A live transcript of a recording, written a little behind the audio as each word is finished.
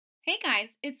Hey guys,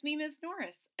 it's me, Miss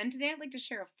Norris, and today I'd like to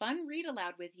share a fun read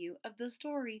aloud with you of the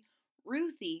story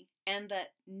Ruthie and the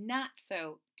Not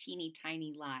So Teeny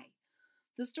Tiny Lie.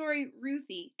 The story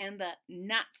Ruthie and the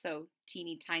Not So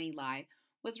Teeny Tiny Lie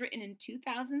was written in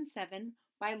 2007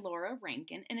 by Laura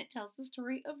Rankin, and it tells the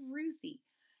story of Ruthie.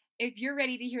 If you're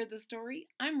ready to hear the story,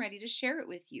 I'm ready to share it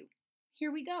with you.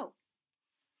 Here we go.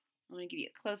 I'm going to give you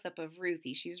a close-up of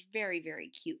Ruthie. She's very, very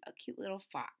cute, a cute little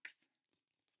fox.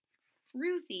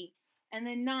 Ruthie and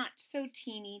the Not So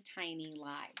Teeny Tiny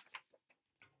Lie.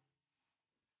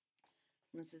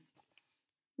 This is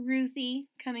Ruthie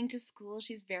coming to school.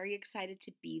 She's very excited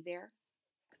to be there.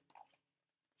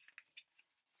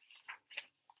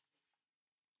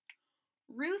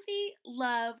 Ruthie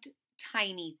loved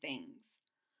tiny things.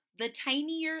 The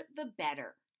tinier, the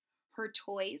better. Her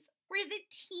toys were the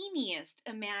teeniest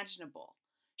imaginable.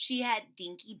 She had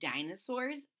dinky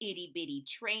dinosaurs, itty-bitty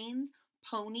trains,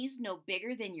 ponies no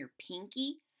bigger than your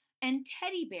pinky, and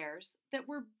teddy bears that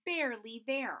were barely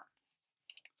there.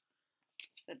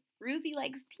 So Ruthie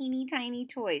likes teeny tiny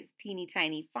toys, teeny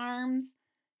tiny farms,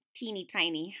 teeny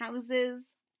tiny houses,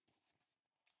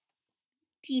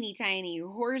 teeny tiny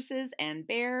horses and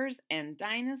bears and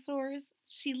dinosaurs.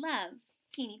 She loves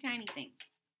teeny tiny things.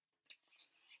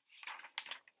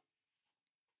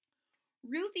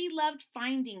 Ruthie loved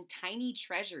finding tiny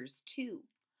treasures too.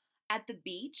 At the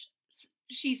beach,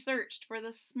 she searched for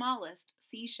the smallest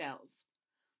seashells.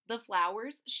 The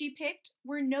flowers she picked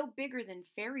were no bigger than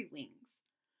fairy wings.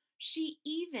 She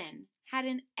even had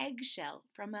an eggshell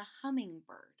from a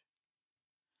hummingbird.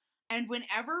 And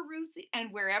wherever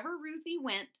Ruthie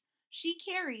went, she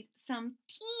carried some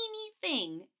teeny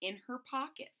thing in her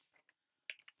pocket.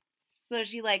 So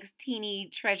she likes teeny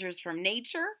treasures from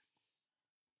nature,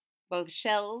 both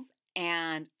shells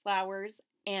and flowers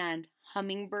and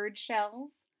hummingbird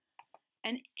shells.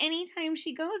 And anytime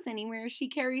she goes anywhere, she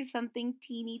carries something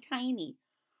teeny tiny.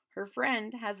 Her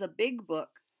friend has a big book.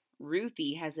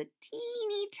 Ruthie has a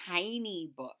teeny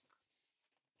tiny book.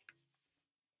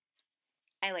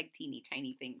 I like teeny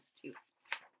tiny things too.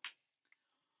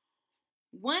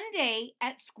 One day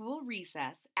at school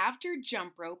recess, after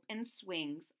jump rope and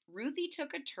swings, Ruthie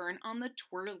took a turn on the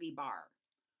twirly bar.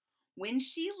 When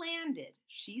she landed,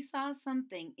 she saw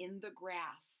something in the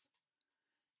grass.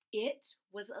 It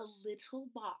was a little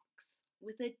box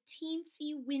with a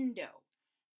teensy window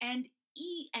and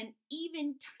an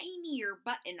even tinier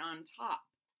button on top.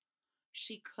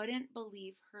 She couldn't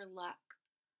believe her luck.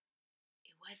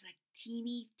 It was a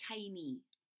teeny tiny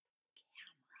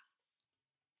camera.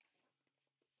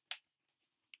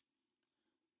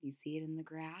 You see it in the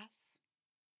grass?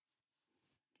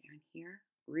 Down here?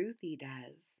 Ruthie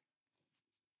does.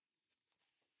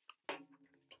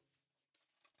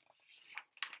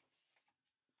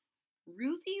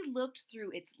 Ruthie looked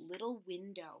through its little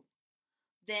window.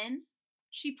 Then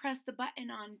she pressed the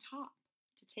button on top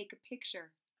to take a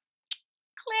picture.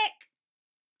 Click!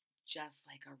 Just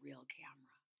like a real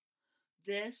camera.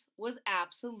 This was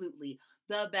absolutely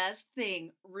the best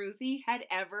thing Ruthie had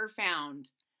ever found.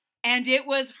 And it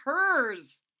was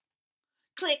hers.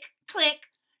 Click, click.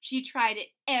 She tried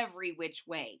it every which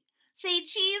way. Say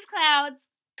cheese, clouds.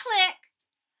 Click.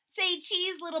 Say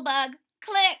cheese, little bug.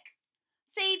 Click.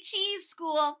 Say cheese,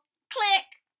 school. Click.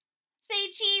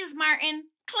 Say cheese, Martin.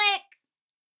 Click.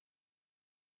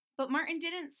 But Martin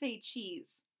didn't say cheese.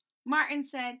 Martin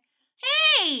said,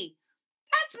 "Hey,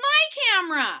 that's my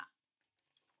camera."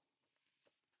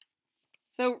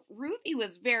 So Ruthie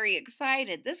was very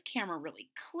excited. This camera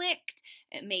really clicked.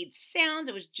 It made sounds.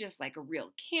 It was just like a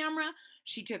real camera.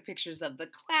 She took pictures of the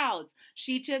clouds.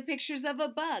 She took pictures of a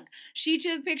bug. She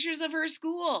took pictures of her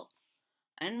school.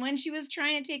 And when she was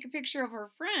trying to take a picture of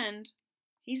her friend,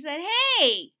 he said,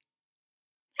 "Hey,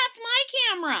 that's my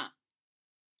camera."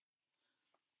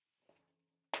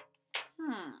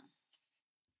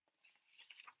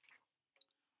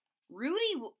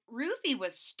 Ruthie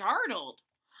was startled.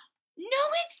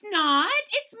 "No, it's not.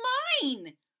 It's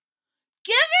mine."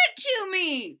 "Give it to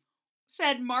me,"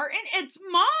 said Martin. "It's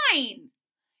mine."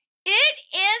 "It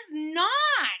is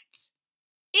not."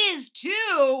 "Is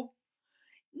too."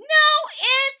 "No,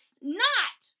 it's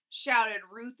not," shouted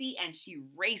Ruthie, and she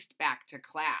raced back to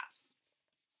class.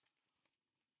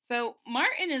 So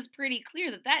Martin is pretty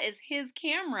clear that that is his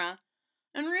camera,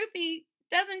 and Ruthie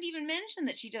doesn't even mention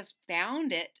that she just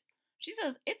found it. She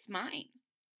says, "It's mine."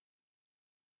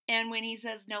 And when he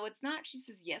says, "No, it's not," she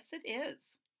says, "Yes, it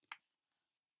is."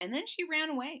 And then she ran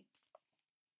away.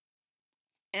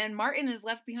 And Martin is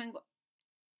left behind. But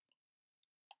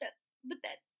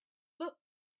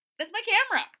that's my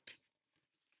camera.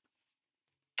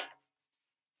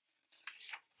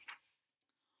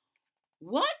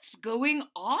 "What's going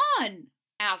on?"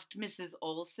 asked Mrs.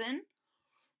 Olson.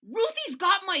 "Ruthie's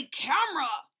got my camera!"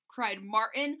 cried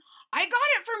Martin. "I got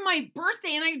it for my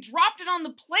birthday and I dropped it on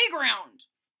the playground."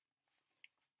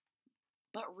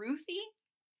 But Ruthie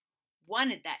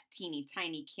wanted that teeny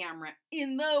tiny camera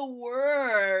in the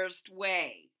worst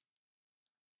way.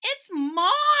 "It's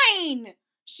mine!"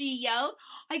 she yelled.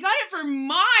 "I got it for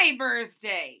my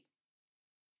birthday."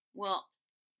 Well,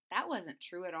 that wasn't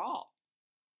true at all.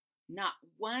 Not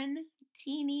one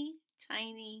teeny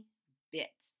tiny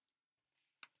bit.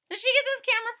 Did she get this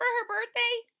camera for her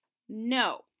birthday?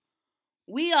 No.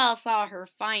 We all saw her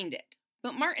find it,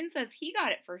 but Martin says he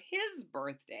got it for his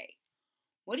birthday.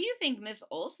 What do you think Miss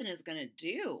Olson is going to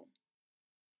do?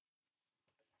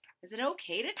 Is it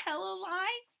okay to tell a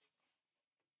lie?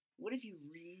 What if you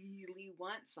really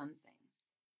want something?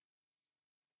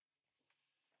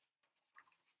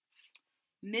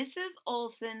 Mrs.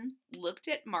 Olson looked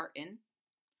at Martin.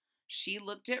 She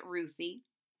looked at Ruthie.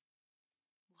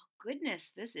 "Well, goodness,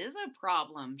 this is a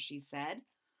problem," she said.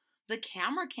 "The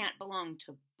camera can't belong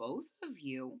to both of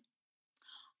you.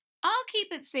 I'll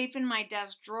keep it safe in my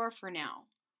desk drawer for now.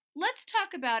 Let's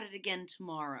talk about it again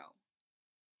tomorrow."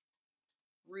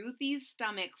 Ruthie's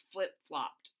stomach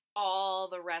flip-flopped all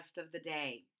the rest of the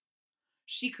day.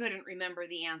 She couldn't remember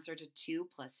the answer to 2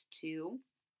 + 2.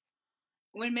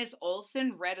 When Miss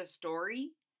Olson read a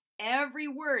story, every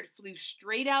word flew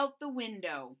straight out the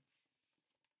window.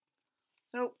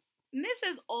 So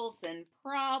Mrs. Olson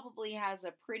probably has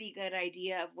a pretty good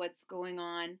idea of what's going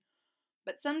on,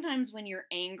 but sometimes when you're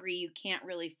angry, you can't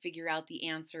really figure out the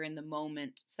answer in the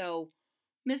moment. So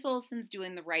Miss Olson's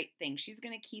doing the right thing. She's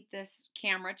going to keep this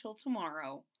camera till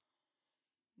tomorrow.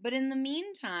 But in the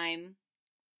meantime,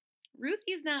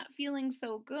 Ruthie's not feeling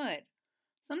so good.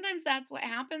 Sometimes that's what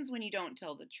happens when you don't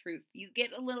tell the truth. You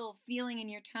get a little feeling in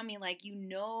your tummy like you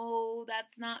know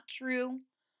that's not true.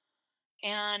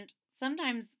 And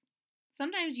sometimes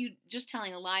you just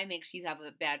telling a lie makes you have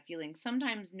a bad feeling.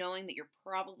 Sometimes knowing that you're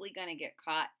probably going to get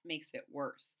caught makes it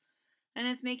worse. And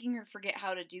it's making her forget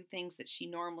how to do things that she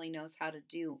normally knows how to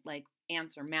do, like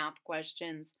answer math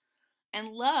questions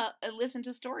and listen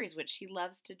to stories, which she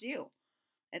loves to do.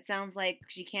 It sounds like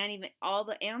she can't even, all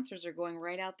the answers are going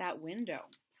right out that window.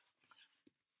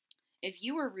 If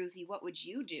you were Ruthie, what would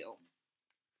you do?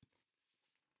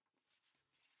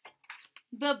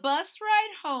 The bus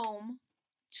ride home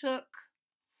took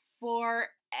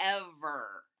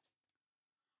forever.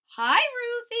 "Hi,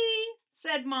 Ruthie,"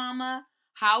 said Mama.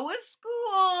 "How was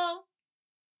school?"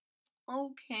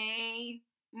 "Okay,"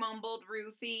 mumbled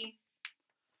Ruthie.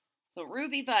 So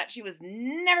Ruthie thought she was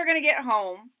never going to get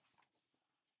home.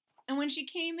 And when she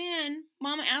came in,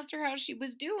 Mama asked her how she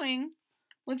was doing.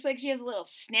 Looks like she has a little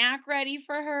snack ready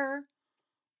for her.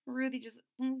 Ruthie just,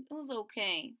 "It was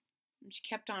okay." And she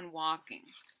kept on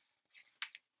walking.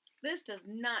 This does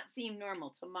not seem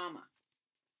normal to Mama.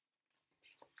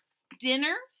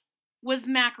 Dinner was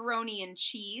macaroni and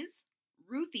cheese,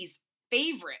 Ruthie's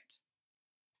favorite.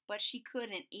 But she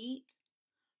couldn't eat.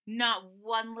 Not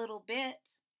one little bit.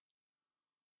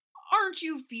 "Aren't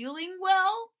you feeling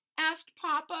well?" asked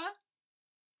Papa.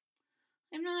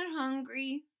 "I'm not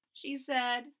hungry," she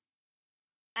said.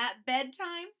 At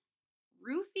bedtime,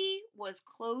 Ruthie was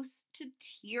close to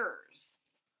tears.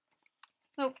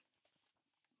 So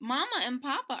Mama and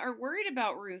Papa are worried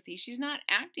about Ruthie. She's not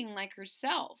acting like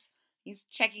herself. He's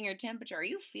checking her temperature. "Are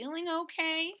you feeling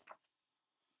okay?"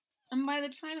 And by the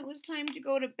time it was time to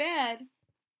go to bed,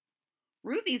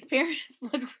 Ruthie's parents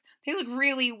look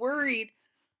really worried.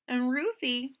 And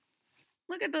Ruthie,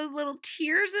 look at those little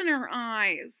tears in her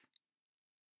eyes.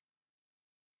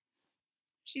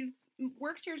 She's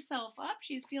worked herself up.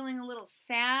 She's feeling a little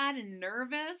sad and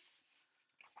nervous.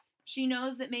 She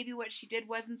knows that maybe what she did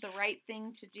wasn't the right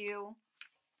thing to do.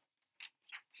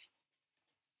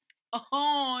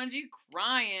 Oh, and she's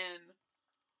crying.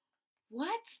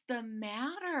 "What's the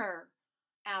matter?"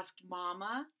 asked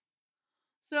Mama.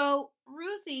 So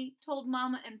Ruthie told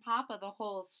Mama and Papa the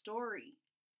whole story.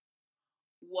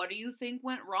 "What do you think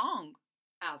went wrong?"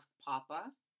 asked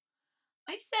Papa.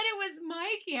 "I said it was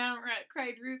my camera,"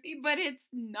 cried Ruthie, "but it's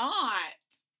not."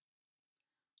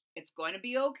 "It's going to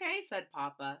be okay," said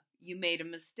Papa. "You made a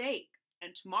mistake,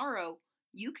 and tomorrow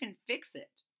you can fix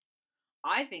it.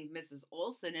 I think Mrs.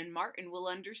 Olson and Martin will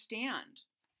understand."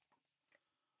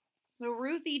 So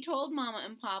Ruthie told Mama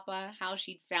and Papa how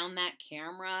she'd found that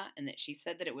camera and that she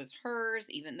said that it was hers,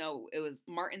 even though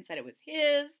Martin said it was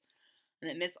his, and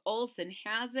that Miss Olson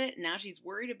has it. And now she's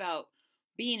worried about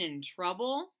being in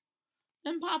trouble.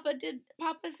 And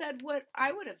Papa said what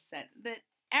I would have said, that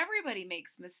everybody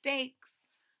makes mistakes.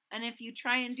 And if you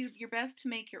try and do your best to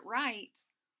make it right,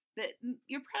 that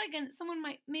you're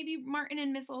probably maybe Martin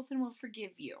and Miss Olsen will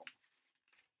forgive you.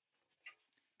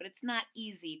 But it's not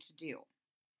easy to do.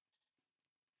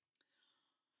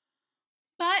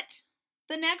 But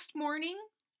the next morning,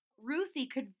 Ruthie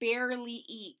could barely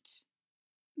eat.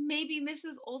 Maybe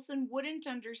Mrs. Olsen wouldn't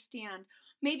understand.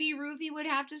 Maybe Ruthie would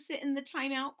have to sit in the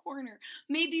timeout corner.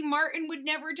 Maybe Martin would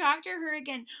never talk to her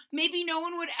again. Maybe no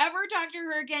one would ever talk to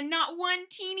her again. Not one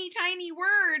teeny tiny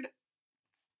word.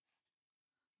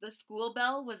 The school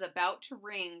bell was about to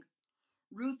ring.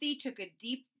 Ruthie took a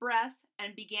deep breath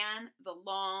and began the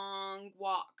long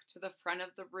walk to the front of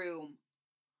the room.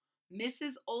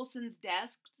 Mrs. Olsen's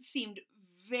desk seemed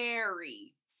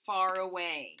very far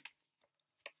away.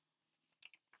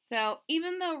 So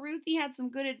even though Ruthie had some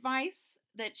good advice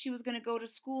that she was going to go to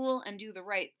school and do the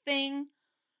right thing,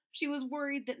 she was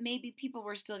worried that maybe people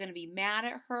were still going to be mad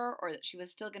at her or that she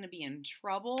was still going to be in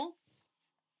trouble.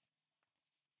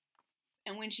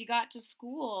 And when she got to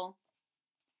school,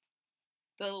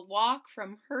 the walk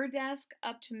from her desk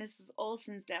up to Mrs.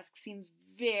 Olsen's desk seems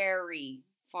very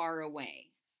far away.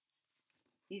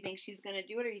 Do you think she's going to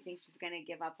do it, or do you think she's going to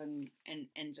give up and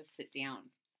just sit down?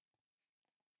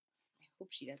 I hope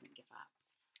she doesn't give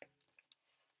up.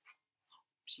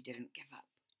 She didn't give up.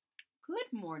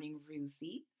 Good morning,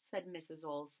 Ruthie, said Mrs.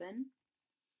 Olsen.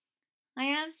 I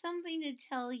have something to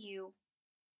tell you,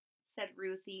 said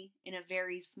Ruthie in a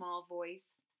very small voice.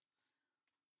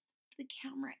 The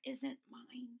camera isn't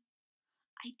mine.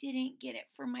 I didn't get it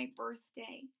for my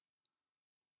birthday.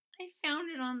 I found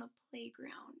it on the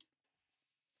playground.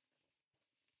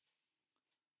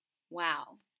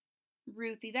 Wow,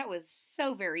 Ruthie, that was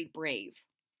so very brave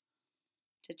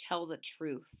to tell the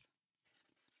truth.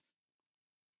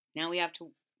 Now we have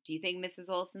to, do you think Mrs.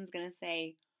 Olsen's going to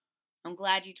say, I'm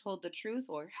glad you told the truth,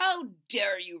 or how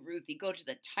dare you, Ruthie, go to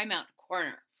the timeout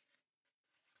corner?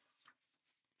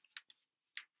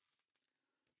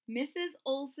 Mrs.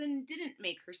 Olsen didn't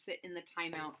make her sit in the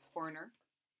timeout corner.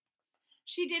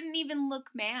 She didn't even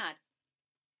look mad.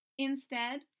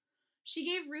 Instead, she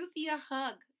gave Ruthie a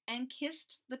hug and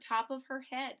kissed the top of her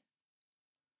head.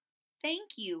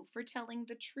 Thank you for telling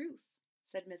the truth,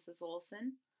 said Mrs.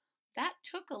 Olsen. That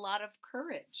took a lot of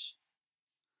courage.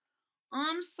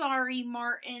 I'm sorry,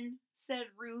 Martin, said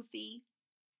Ruthie.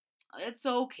 It's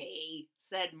okay,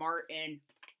 said Martin.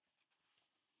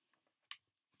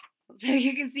 So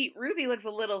you can see Ruthie looks a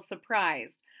little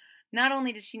surprised. Not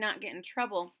only did she not get in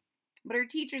trouble, but her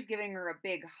teacher's giving her a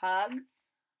big hug.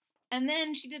 And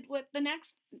then she did what the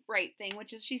next right thing,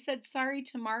 which is she said sorry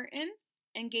to Martin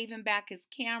and gave him back his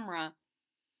camera.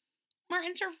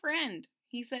 Martin's her friend.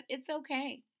 He said, it's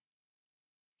okay.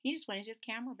 He just wanted his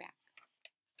camera back.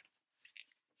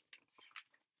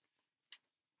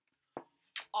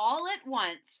 All at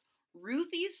once,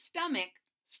 Ruthie's stomach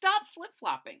stopped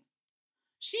flip-flopping.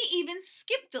 She even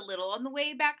skipped a little on the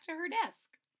way back to her desk.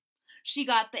 She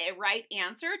got the right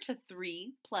answer to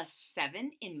 3 plus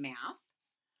 7 in math.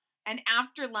 And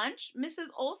after lunch, Mrs.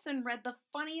 Olsen read the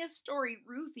funniest story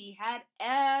Ruthie had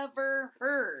ever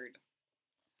heard.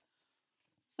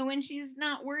 So when she's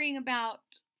not worrying about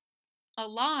a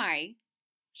lie,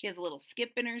 she has a little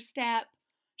skip in her step.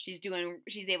 She's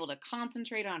able to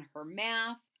concentrate on her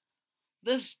math.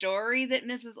 The story that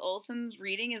Mrs. Olsen's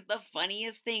reading is the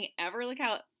funniest thing ever. Look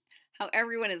how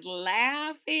everyone is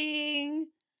laughing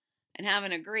and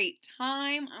having a great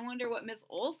time. I wonder what Miss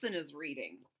Olsen is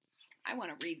reading. I want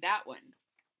to read that one.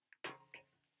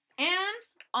 And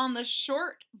on the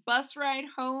short bus ride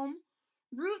home,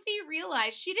 Ruthie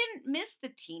realized she didn't miss the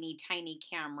teeny tiny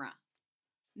camera.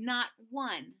 Not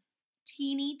one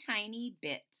teeny tiny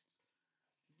bit.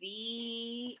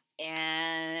 The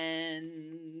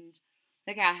end.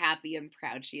 Look how happy and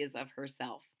proud she is of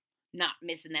herself. Not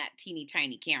missing that teeny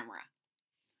tiny camera.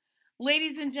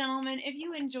 Ladies and gentlemen, if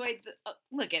you enjoyed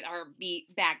look at our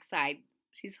backside.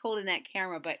 She's holding that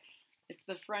camera, but it's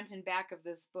the front and back of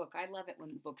this book. I love it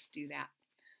when books do that.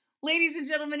 Ladies and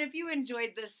gentlemen, if you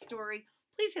enjoyed this story,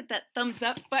 please hit that thumbs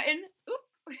up button.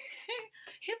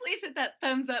 Please hit that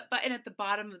thumbs up button at the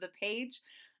bottom of the page.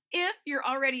 If you're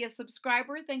already a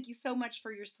subscriber, thank you so much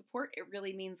for your support. It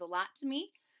really means a lot to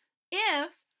me.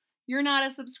 If you're not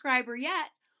a subscriber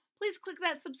yet, please click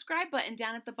that subscribe button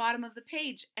down at the bottom of the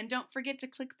page. And don't forget to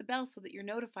click the bell so that you're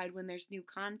notified when there's new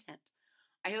content.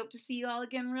 I hope to see you all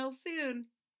again real soon.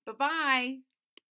 Bye-bye.